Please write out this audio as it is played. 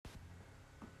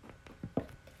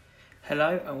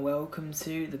Hello and welcome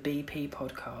to the BP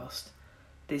podcast.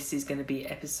 This is going to be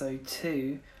episode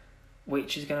 2,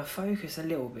 which is going to focus a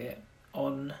little bit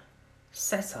on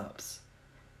setups,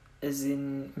 as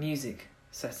in music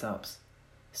setups.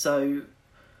 So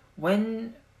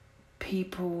when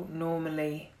people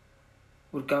normally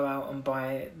would go out and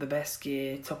buy the best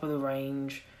gear, top of the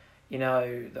range,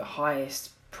 the highest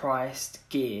priced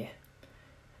gear,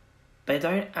 they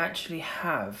don't actually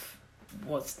have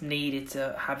what's needed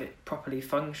to have it properly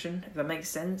function, if that makes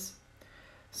sense.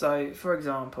 So, for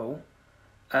example,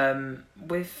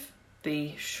 with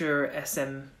the Shure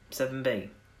SM7B,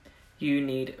 you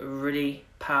need a really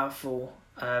powerful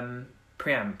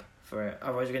preamp for it.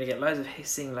 Otherwise you're going to get loads of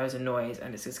hissing, loads of noise,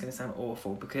 and it's just going to sound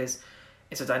awful because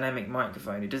it's a dynamic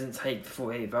microphone. It doesn't take the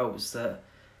 48 volts that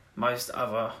most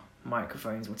other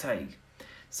microphones will take.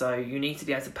 So you need to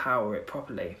be able to power it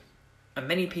properly. And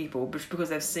many people, just because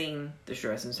they've seen the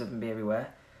Shure SM7B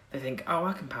everywhere, they think, oh,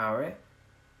 I can power it.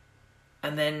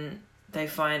 And then they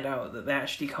find out that they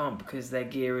actually can't because their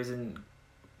gear isn't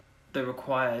the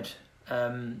required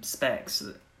specs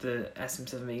that the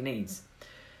SM7B needs.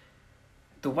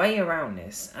 The way around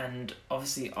this, and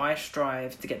obviously I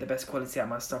strive to get the best quality out of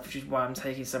my stuff, which is why I'm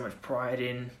taking so much pride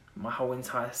in my whole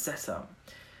entire setup.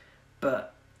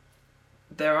 But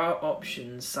there are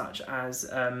options such as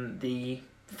the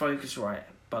Focusrite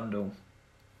bundle,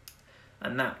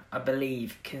 and that I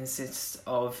believe consists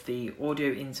of the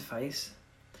audio interface,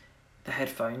 the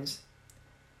headphones,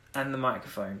 and the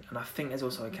microphone, and I think there's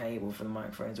also a cable for the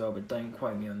microphone as well, but don't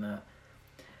quote me on that.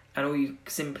 And all you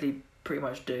simply pretty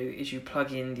much do is you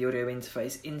plug in the audio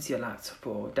interface into your laptop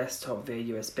or desktop via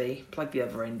USB, plug the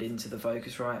other end into the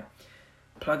Focusrite,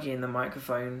 plug in the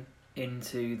microphone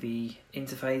into the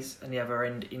interface and the other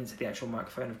end into the actual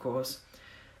microphone, of course.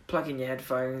 Plug in your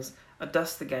headphones,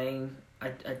 adjust the gain,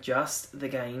 adjust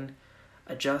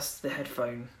the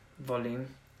headphone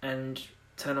volume, and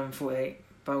turn on 48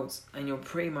 volts, and you're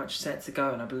pretty much set to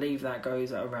go. And I believe that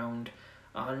goes at around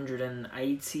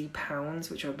 £180,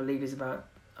 which I believe is about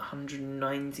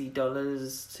 $190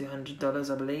 to $200,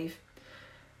 I believe.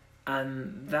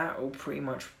 And that will pretty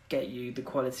much get you the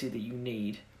quality that you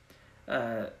need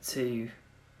to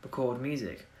record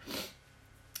music.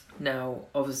 Now,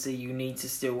 obviously, you need to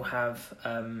still have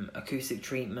acoustic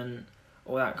treatment,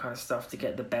 all that kind of stuff to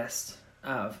get the best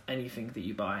out of anything that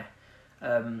you buy.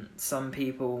 Some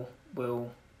people will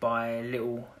buy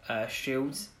little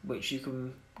shields, which you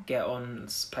can get on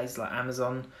places like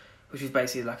Amazon, which is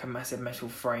basically like a massive metal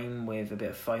frame with a bit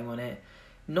of foam on it.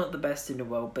 Not the best in the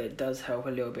world, but it does help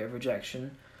a little bit of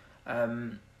rejection.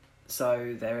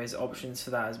 So there is options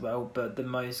for that as well, but the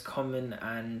most common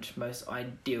and most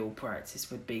ideal practice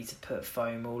would be to put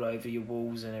foam all over your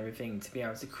walls and everything to be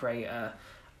able to create a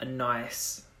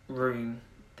nice room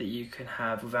that you can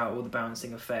have without all the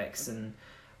bouncing effects and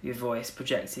your voice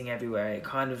projecting everywhere. It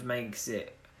kind of makes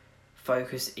it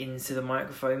focus into the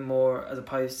microphone more as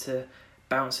opposed to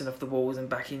bouncing off the walls and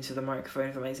back into the microphone,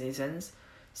 if that makes any sense.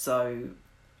 So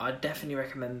I definitely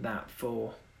recommend that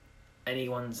for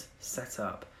anyone's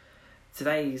setup.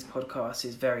 Today's podcast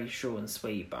is very short and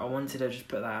sweet, but I wanted to just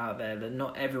put that out there that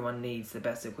not everyone needs the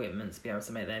best equipment to be able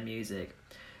to make their music.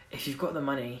 If you've got the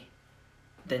money,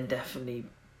 then definitely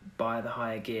buy the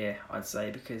higher gear, I'd say,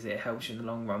 because it helps you in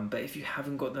the long run. But if you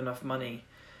haven't got enough money,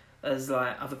 as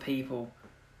like other people,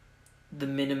 the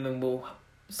minimum will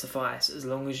suffice as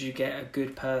long as you get a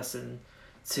good person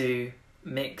to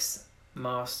mix,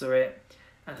 master it,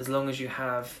 and as long as you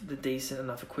have the decent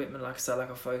enough equipment, like I said, like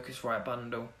a Focusrite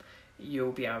bundle,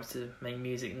 you'll be able to make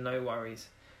music, no worries.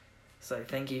 So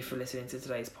thank you for listening to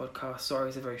today's podcast. Sorry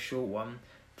it's a very short one.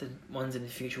 The ones in the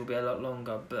future will be a lot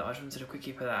longer, but I just wanted to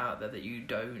quickly put that out there that you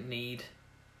don't need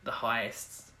the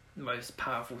highest, most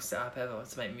powerful setup ever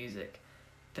to make music.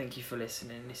 Thank you for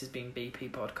listening. This has been BP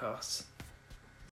Podcasts.